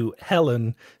cut to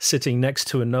Helen sitting next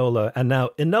to Enola, and now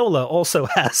Enola also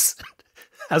has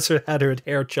had her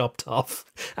hair chopped off,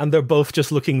 and they're both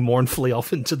just looking mournfully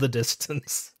off into the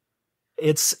distance.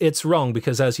 It's wrong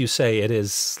because, as you say, it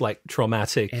is like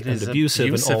traumatic and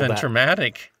abusive and all that.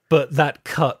 Traumatic. But that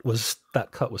cut was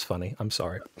funny. I'm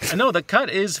sorry. I know the cut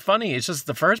is funny. It's just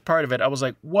the first part of it. I was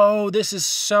like, "Whoa, this is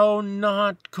so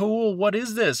not cool. What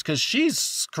is this?" Because she's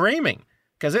screaming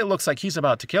because it looks like he's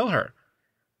about to kill her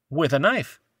with a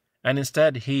knife, and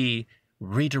instead he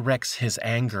redirects his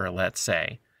anger, let's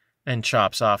say, and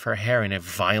chops off her hair in a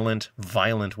violent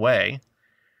way.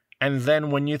 And then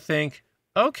when you think,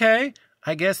 okay,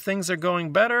 I guess things are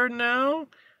going better now,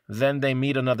 then they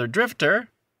meet another drifter.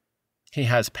 He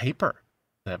has paper,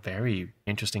 a very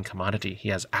interesting commodity. He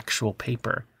has actual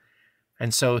paper.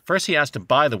 And so first he has to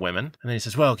buy the women, and then he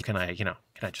says, "Well, can I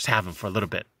just have them for a little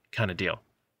bit," kind of deal.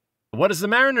 What does the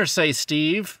mariner say,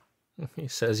 Steve? He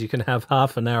says you can have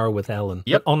half an hour with Helen.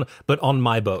 Yep. But on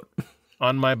my boat.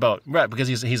 On my boat. Right, because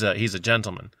he's a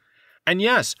gentleman. And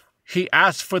yes, he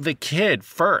asked for the kid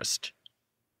first.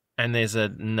 And they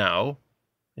said, no.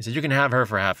 He said, "You can have her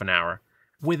for half an hour,"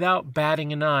 without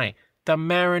batting an eye. The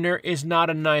Mariner is not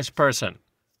a nice person.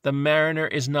 The Mariner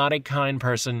is not a kind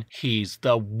person. He's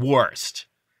the worst.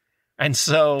 And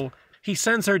so he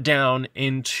sends her down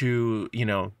into,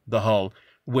 the hull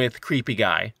with creepy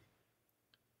guy.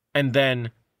 And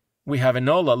then we have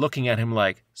Enola looking at him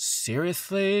like,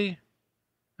 seriously?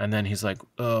 And then he's like,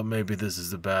 oh, maybe this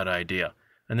is a bad idea.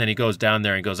 And then he goes down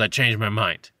there and goes, I changed my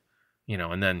mind.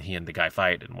 And then he and the guy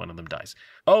fight and one of them dies.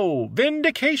 Oh,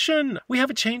 vindication! We have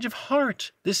a change of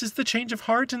heart. This is the change of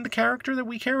heart in the character that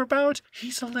we care about.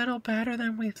 He's a little better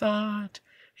than we thought.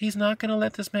 He's not going to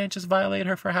let this man just violate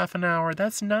her for half an hour.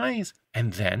 That's nice.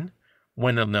 And then,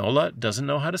 when Enola doesn't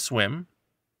know how to swim,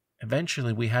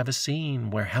 eventually we have a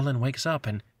scene where Helen wakes up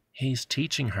and he's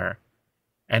teaching her.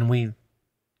 And we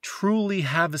truly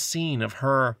have a scene of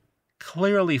her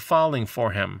clearly falling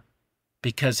for him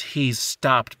because he's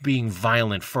stopped being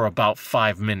violent for about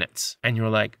 5 minutes. And you're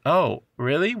like, oh,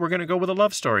 really? We're going to go with a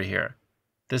love story here.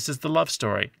 This is the love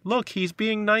story. Look, he's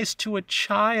being nice to a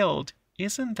child.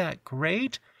 Isn't that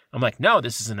great? I'm like, no,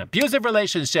 this is an abusive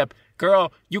relationship.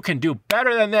 Girl, you can do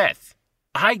better than this.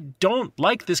 I don't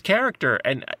like this character.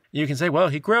 And you can say, well,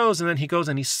 he grows and then he goes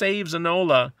and he saves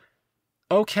Enola.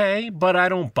 Okay, but I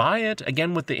don't buy it.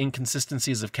 Again, with the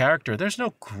inconsistencies of character, there's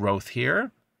no growth here.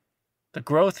 The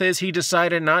growth is he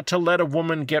decided not to let a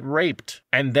woman get raped,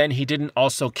 and then he didn't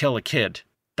also kill a kid.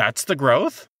 That's the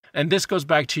growth? And this goes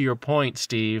back to your point,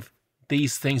 Steve.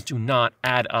 These things do not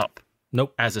add up.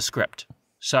 Nope. As a script.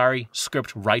 Sorry,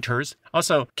 script writers.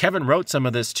 Also, Kevin wrote some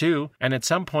of this too, and at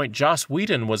some point, Joss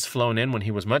Whedon was flown in when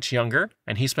he was much younger,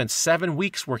 and he spent 7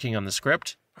 weeks working on the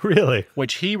script. Really?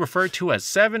 Which he referred to as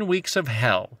 7 weeks of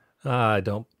hell. I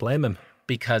don't blame him.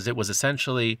 Because it was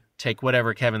essentially take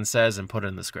whatever Kevin says and put it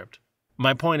in the script.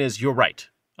 My point is, you're right.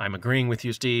 I'm agreeing with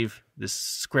you, Steve. This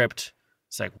script,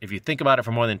 it's like, if you think about it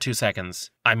for more than 2 seconds,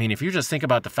 I mean, if you just think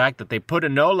about the fact that they put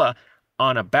Enola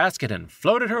on a basket and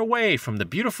floated her away from the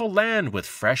beautiful land with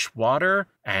fresh water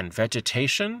and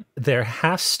vegetation. There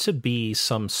has to be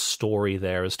some story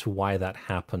there as to why that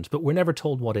happened, but we're never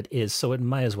told what it is, so it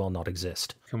might as well not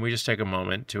exist. Can we just take a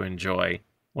moment to enjoy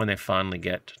when they finally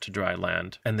get to dry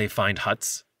land and they find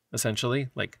huts, essentially,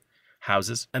 like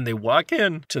houses, and they walk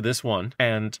in to this one,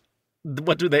 and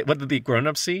what do the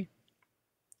grown-ups see?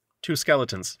 2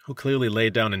 skeletons who clearly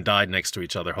laid down and died next to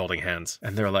each other holding hands.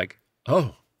 And they're like,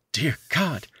 oh, dear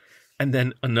God. And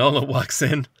then Enola walks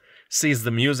in, sees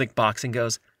the music box and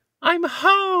goes, I'm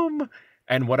home.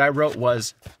 And what I wrote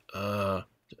was,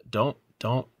 don't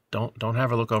have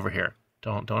her look over here.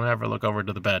 Don't have her look over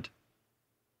to the bed.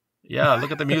 Yeah,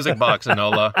 look at the music box,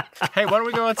 Enola. Hey, why don't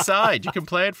we go outside? You can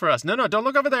play it for us. No, don't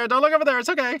look over there. Don't look over there. It's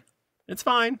okay. It's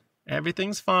fine.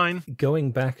 Everything's fine.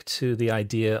 Going back to the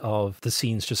idea of the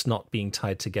scenes just not being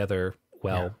tied together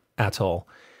at all,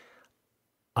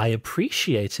 I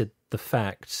appreciated the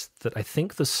fact that I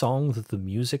think the song that the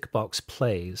music box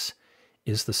plays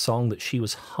is the song that she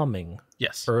was humming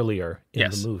earlier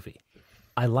in the movie.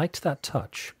 I liked that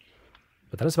touch.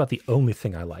 But that is about the only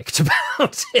thing I liked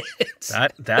about it.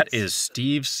 That is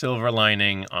Steve's silver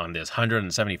lining on this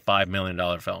 $175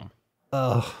 million film.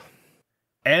 Oh.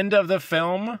 End of the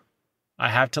film, I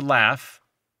have to laugh.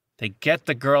 They get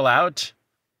the girl out.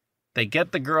 But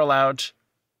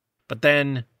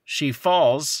then she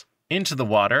falls into the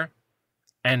water,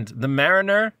 and the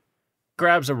Mariner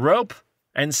grabs a rope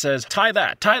and says, tie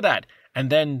that. And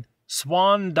then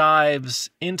Swan dives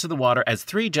into the water as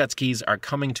 3 jet skis are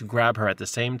coming to grab her at the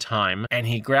same time, and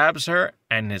he grabs her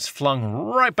and is flung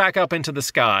right back up into the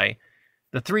sky.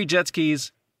 The 3 jet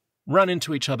skis run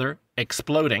into each other,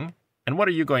 exploding. And what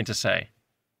are you going to say?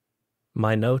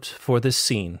 My note for this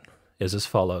scene is as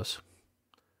follows.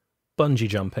 Bungee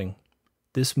jumping.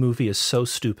 This movie is so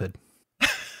stupid.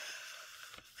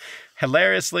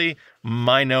 Hilariously,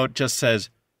 my note just says,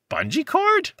 bungee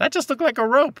cord? That just looked like a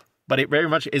rope. But it very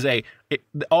much is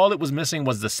all it was missing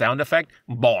was the sound effect.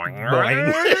 Boing.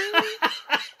 Boing.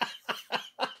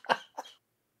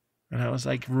 And I was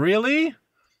like, really?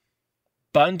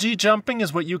 Bungee jumping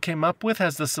is what you came up with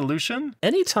as the solution?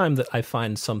 Anytime that I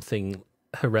find something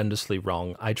horrendously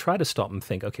wrong, I try to stop and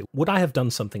think, okay, would I have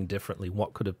done something differently?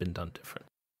 What could have been done different?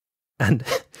 And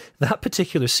that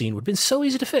particular scene would have been so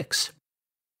easy to fix.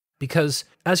 Because,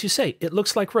 as you say, it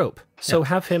looks like rope. So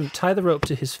have him tie the rope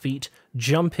to his feet,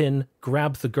 jump in,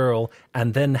 grab the girl,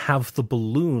 and then have the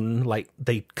balloon, like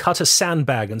they cut a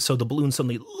sandbag, and so the balloon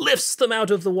suddenly lifts them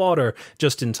out of the water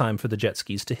just in time for the jet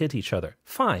skis to hit each other.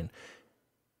 Fine.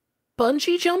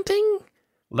 Bungee jumping?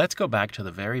 Let's go back to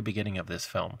the very beginning of this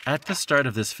film. At the start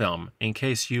of this film, in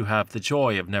case you have the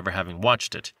joy of never having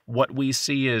watched it, what we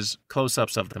see is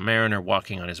close-ups of the Mariner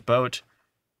walking on his boat,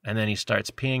 and then he starts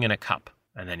peeing in a cup.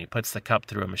 And then he puts the cup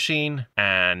through a machine,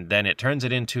 and then it turns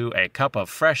it into a cup of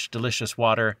fresh, delicious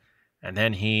water, and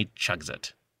then he chugs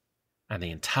it. And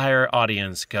the entire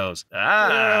audience goes,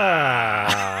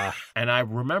 ah! And I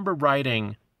remember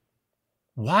writing,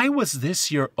 why was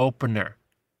this your opener?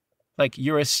 Like,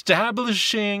 you're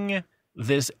establishing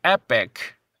this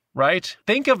epic, right?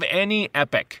 Think of any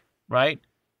epic, right?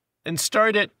 And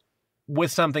start it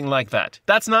with something like that.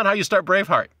 That's not how you start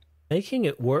Braveheart. Making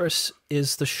it worse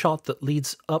is the shot that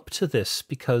leads up to this,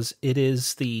 because it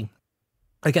is the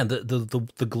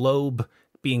globe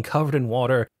being covered in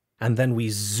water, and then we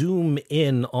zoom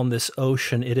in on this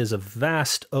ocean. It is a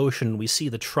vast ocean. We see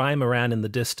the trimaran in the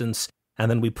distance, and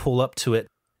then we pull up to it,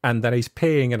 and then he's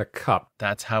peeing in a cup.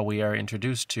 That's how we are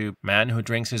introduced to man who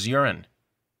drinks his urine.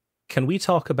 Can we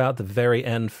talk about the very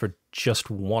end for just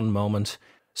one moment?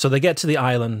 So they get to the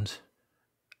island,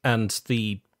 and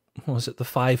the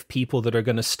 5 people that are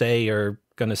going to stay are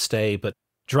going to stay, but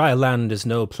dry land is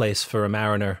no place for a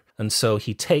mariner. And so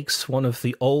he takes one of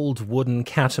the old wooden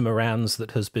catamarans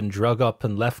that has been drug up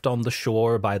and left on the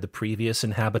shore by the previous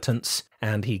inhabitants,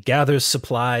 and he gathers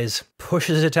supplies,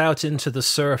 pushes it out into the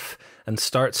surf, and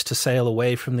starts to sail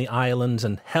away from the island,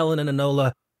 and Helen and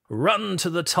Enola run to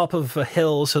the top of a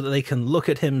hill so that they can look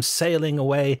at him sailing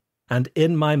away. And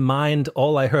in my mind,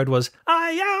 all I heard was,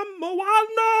 I am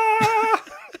Moana!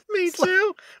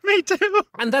 Me too.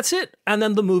 And that's it. And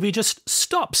then the movie just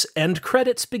stops. End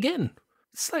credits begin.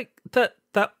 It's like,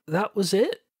 that was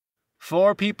it.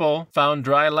 4 people found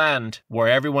dry land where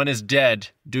everyone is dead.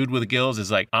 Dude with gills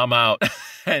is like, I'm out.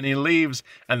 And he leaves.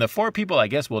 And the 4 people, I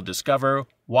guess, will discover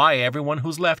why everyone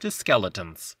who's left is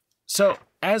skeletons. So,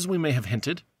 as we may have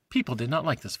hinted, people did not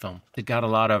like this film. It got a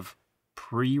lot of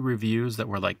pre-reviews that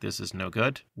were like, this is no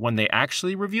good. When they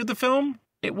actually reviewed the film,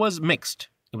 it was mixed.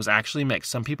 It was actually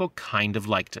mixed. Some people kind of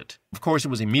liked it. Of course, it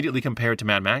was immediately compared to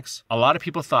Mad Max. A lot of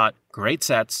people thought, great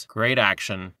sets, great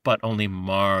action, but only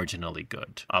marginally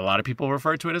good. A lot of people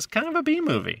referred to it as kind of a B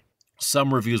movie.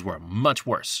 Some reviews were much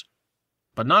worse,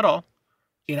 but not all.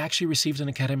 It actually received an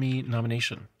Academy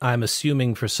nomination. I'm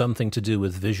assuming for something to do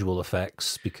with visual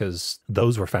effects, because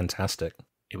those were fantastic.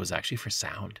 It was actually for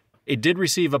sound. It did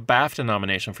receive a BAFTA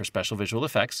nomination for Special Visual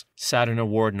Effects, Saturn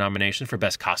Award nomination for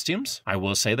Best Costumes. I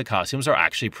will say the costumes are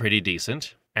actually pretty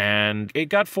decent. And it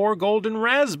got 4 Golden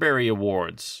Raspberry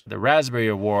Awards. The Raspberry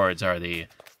Awards are the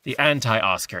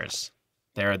anti-Oscars.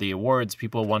 They're the awards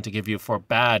people want to give you for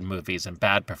bad movies and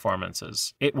bad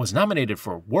performances. It was nominated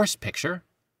for Worst Picture,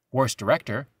 Worst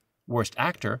Director, Worst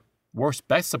Actor, Worst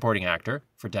Best Supporting Actor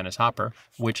for Dennis Hopper,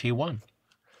 which he won.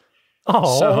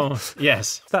 Oh, so,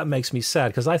 yes. That makes me sad,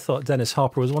 because I thought Dennis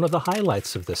Hopper was one of the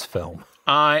highlights of this film.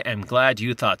 I am glad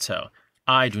you thought so.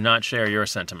 I do not share your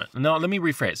sentiment. No, let me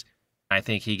rephrase. I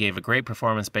think he gave a great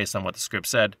performance based on what the script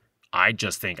said. I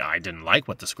just think I didn't like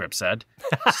what the script said.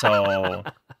 So,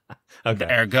 okay.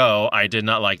 Ergo, I did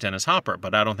not like Dennis Hopper,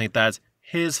 but I don't think that's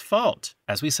his fault.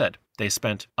 As we said, they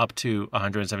spent up to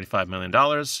 $175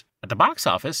 million. At the box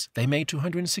office, they made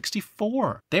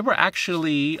 $264. They were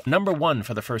actually number 1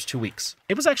 for the first 2 weeks.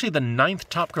 It was actually the 9th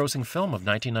top-grossing film of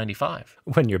 1995.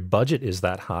 When your budget is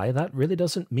that high, that really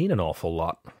doesn't mean an awful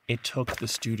lot. It took the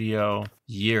studio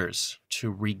years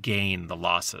to regain the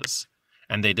losses.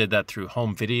 And they did that through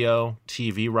home video,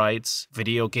 TV rights,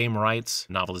 video game rights,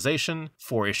 novelization,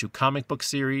 4-issue comic book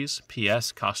series.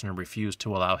 P.S. Costner refused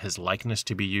to allow his likeness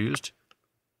to be used.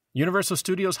 Universal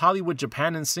Studios Hollywood,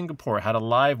 Japan, and Singapore had a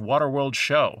live Waterworld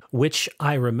show. Which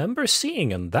I remember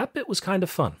seeing, and that bit was kind of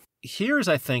fun. Here's,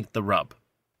 I think, the rub.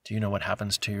 Do you know what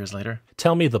happens 2 years later?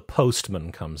 Tell me the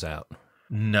postman comes out.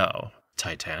 No.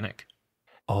 Titanic.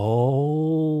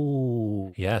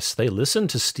 Oh, yes, they listened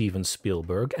to Steven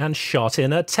Spielberg and shot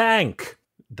in a tank.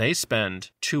 They spend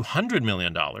 $200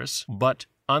 million, but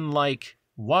unlike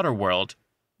Waterworld,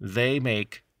 they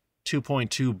make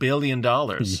 $2.2 billion.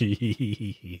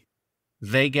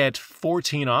 They get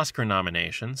 14 Oscar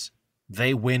nominations.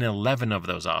 They win 11 of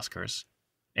those Oscars,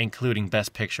 including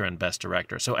Best Picture and Best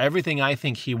Director. So everything I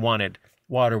think he wanted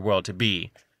Waterworld to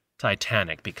be,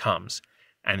 Titanic becomes.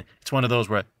 And it's one of those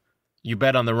where you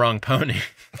bet on the wrong pony.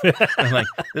 I'm like,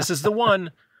 this is the one.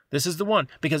 This is the one.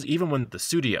 Because even when the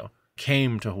studio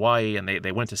came to Hawaii and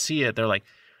they went to see it, they're like,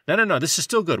 no, this is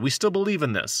still good. We still believe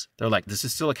in this. They're like, this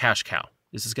is still a cash cow.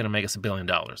 This is going to make us $1 billion.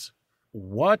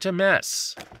 What a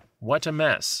mess. What a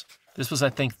mess. This was, I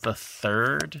think, the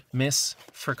 3rd miss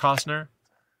for Costner.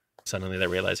 Suddenly they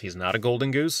realize he's not a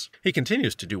golden goose. He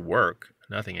continues to do work.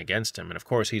 Nothing against him. And of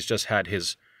course, he's just had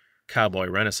his cowboy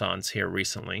renaissance here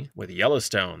recently with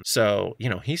Yellowstone. So,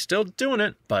 he's still doing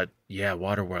it. But yeah,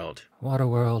 Waterworld.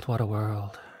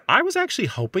 Waterworld. I was actually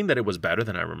hoping that it was better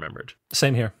than I remembered.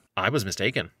 Same here. I was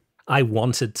mistaken. I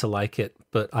wanted to like it,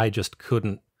 but I just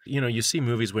couldn't. You know, you see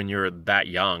movies when you're that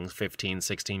young, 15,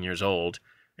 16 years old,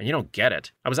 and you don't get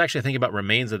it. I was actually thinking about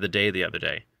Remains of the Day the other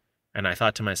day, and I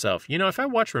thought to myself, you know, if I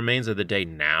watch Remains of the Day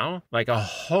now, like a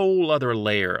whole other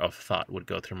layer of thought would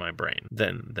go through my brain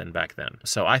than back then.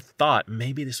 So I thought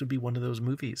maybe this would be one of those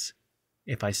movies.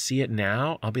 If I see it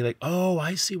now, I'll be like, oh,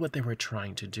 I see what they were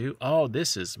trying to do. Oh,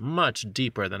 this is much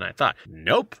deeper than I thought.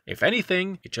 Nope. If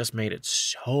anything, it just made it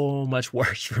so much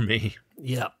worse for me.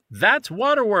 Yeah. That's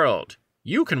Waterworld.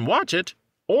 You can watch it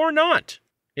or not,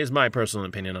 is my personal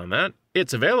opinion on that.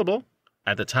 It's available.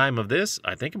 At the time of this,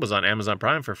 I think it was on Amazon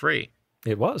Prime for free.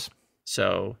 It was.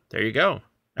 So there you go.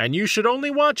 And you should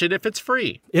only watch it if it's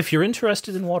free. If you're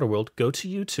interested in Waterworld, go to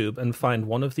YouTube and find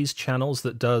one of these channels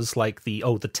that does like the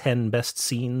 10 best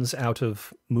scenes out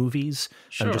of movies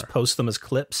and just post them as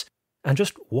clips. And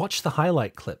just watch the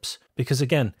highlight clips. Because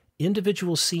again,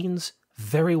 individual scenes,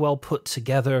 very well put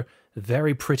together,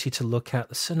 very pretty to look at.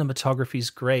 The cinematography's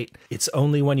great. It's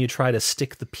only when you try to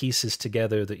stick the pieces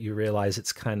together that you realize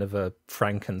it's kind of a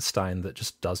Frankenstein that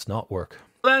just does not work.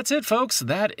 That's it, folks.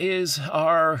 That is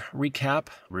our recap,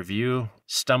 review,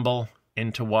 stumble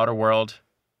into Waterworld.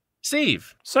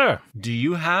 Steve. Sir. Do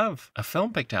you have a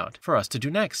film picked out for us to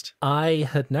do next? I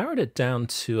had narrowed it down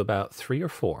to about 3 or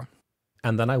 4,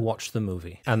 and then I watched the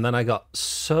movie. And then I got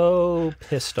so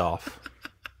pissed off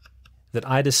that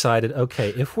I decided, okay,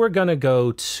 if we're going to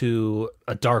go to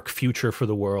a dark future for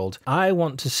the world, I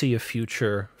want to see a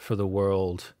future for the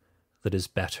world that is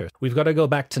better. We've got to go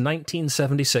back to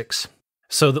 1976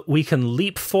 so that we can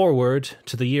leap forward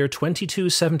to the year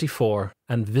 2274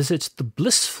 and visit the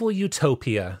blissful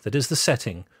utopia that is the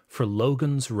setting for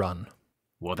Logan's Run.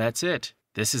 Well, that's it.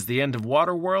 This is the end of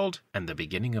Waterworld and the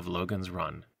beginning of Logan's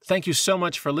Run. Thank you so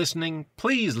much for listening.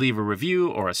 Please leave a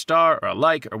review or a star or a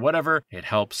like or whatever. It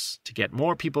helps to get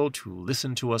more people to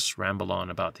listen to us ramble on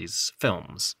about these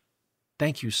films.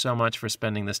 Thank you so much for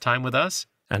spending this time with us.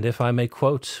 And if I may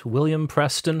quote William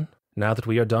Preston, now that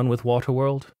we are done with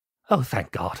Waterworld, oh,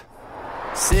 thank God.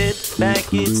 Sit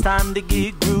back, it's time to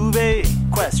get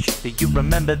groovy. Question, do you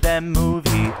remember that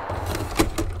movie?